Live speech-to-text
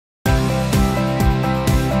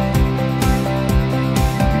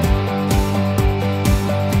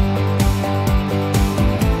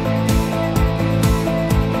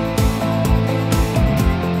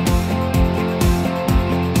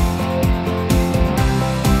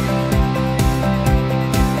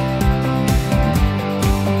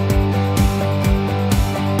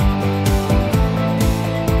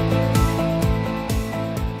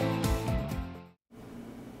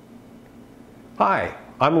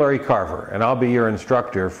I'm Larry Carver, and I'll be your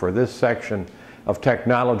instructor for this section of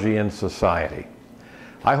Technology in Society.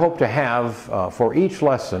 I hope to have, for each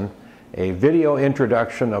lesson, a video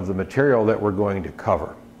introduction of the material that we're going to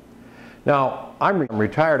cover. Now, I'm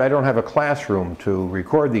retired. I don't have a classroom to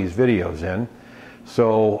record these videos in,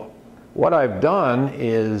 so what I've done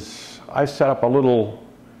is I set up a little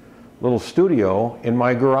studio in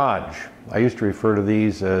my garage. I used to refer to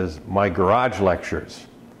these as my garage lectures.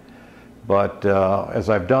 But as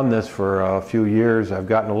I've done this for a few years, I've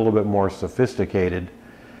gotten a little bit more sophisticated,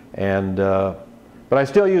 but I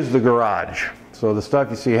still use the garage. So the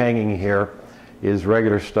stuff you see hanging here is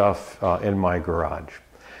regular stuff in my garage.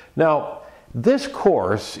 Now, this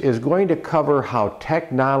course is going to cover how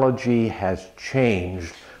technology has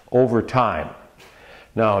changed over time.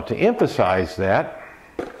 Now, to emphasize that,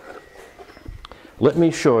 let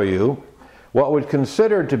me show you what would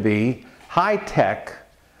consider to be high tech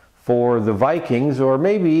for the Vikings, or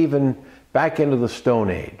maybe even back into the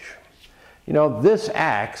Stone Age. You know, this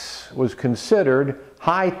axe was considered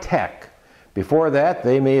high tech. Before that,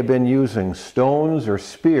 they may have been using stones or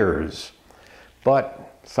spears,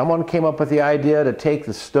 but someone came up with the idea to take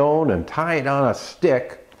the stone and tie it on a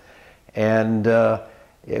stick, and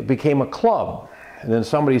it became a club. And then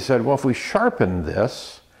somebody said, well, if we sharpen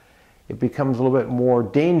this, it becomes a little bit more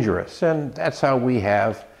dangerous. And that's how we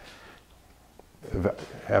have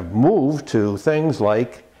moved to things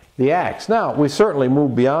like the axe. Now, we certainly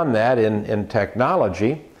moved beyond that in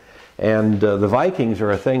technology, and the Vikings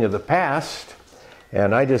are a thing of the past,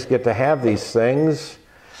 and I just get to have these things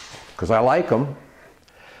because I like them.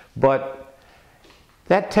 But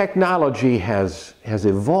that technology has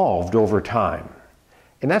evolved over time,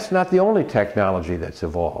 and that's not the only technology that's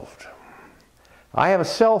evolved. I have a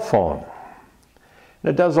cell phone, and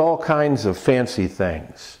it does all kinds of fancy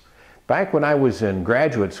things. Back when I was in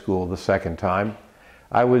graduate school the second time,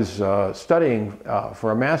 I was studying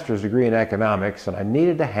for a master's degree in economics, and I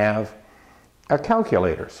needed to have a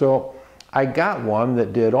calculator. So I got one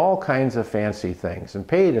that did all kinds of fancy things and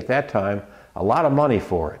paid at that time a lot of money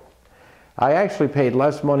for it. I actually paid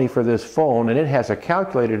less money for this phone, and it has a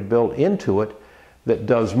calculator built into it that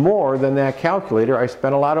does more than that calculator I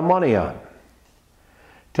spent a lot of money on.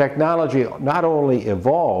 Technology not only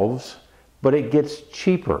evolves, but it gets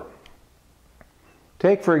cheaper.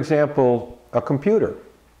 Take, for example, a computer.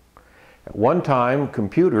 At one time,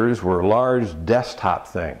 computers were large desktop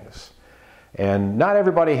things, and not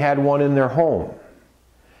everybody had one in their home.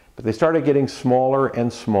 But they started getting smaller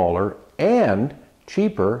and smaller, and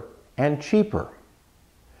cheaper and cheaper.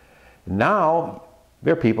 Now,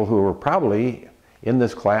 there are people who are probably in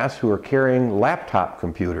this class who are carrying laptop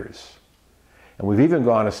computers. And we've even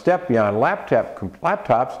gone a step beyond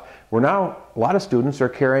laptops, where now a lot of students are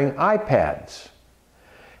carrying iPads.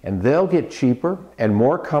 And they'll get cheaper, and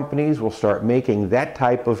more companies will start making that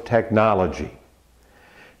type of technology.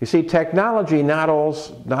 You see, technology not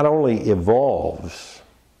only evolves,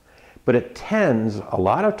 but it tends a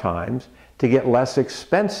lot of times to get less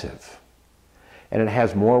expensive. And it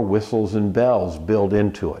has more whistles and bells built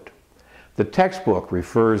into it. The textbook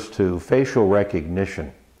refers to facial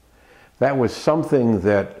recognition. That was something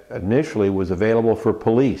that initially was available for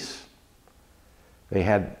police. They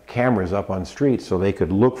had cameras up on streets so they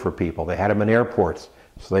could look for people. They had them in airports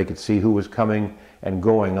so they could see who was coming and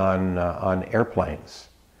going on airplanes.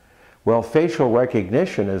 Well, facial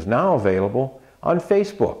recognition is now available on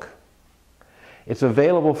Facebook. It's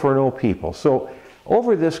available for no people. So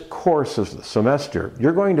over this course of the semester,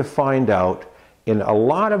 you're going to find out in a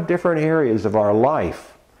lot of different areas of our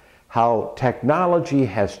life how technology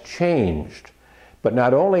has changed. But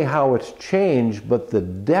not only how it's changed, but the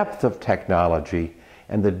depth of technology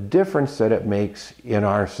and the difference that it makes in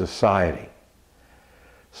our society.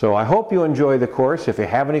 So I hope you enjoy the course. If you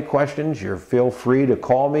have any questions, feel free to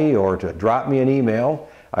call me or to drop me an email.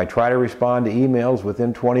 I try to respond to emails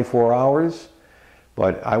within 24 hours,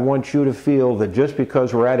 but I want you to feel that just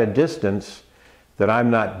because we're at a distance, that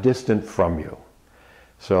I'm not distant from you.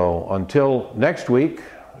 So until next week,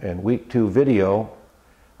 in week 2 video,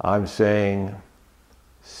 I'm saying,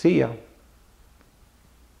 see ya.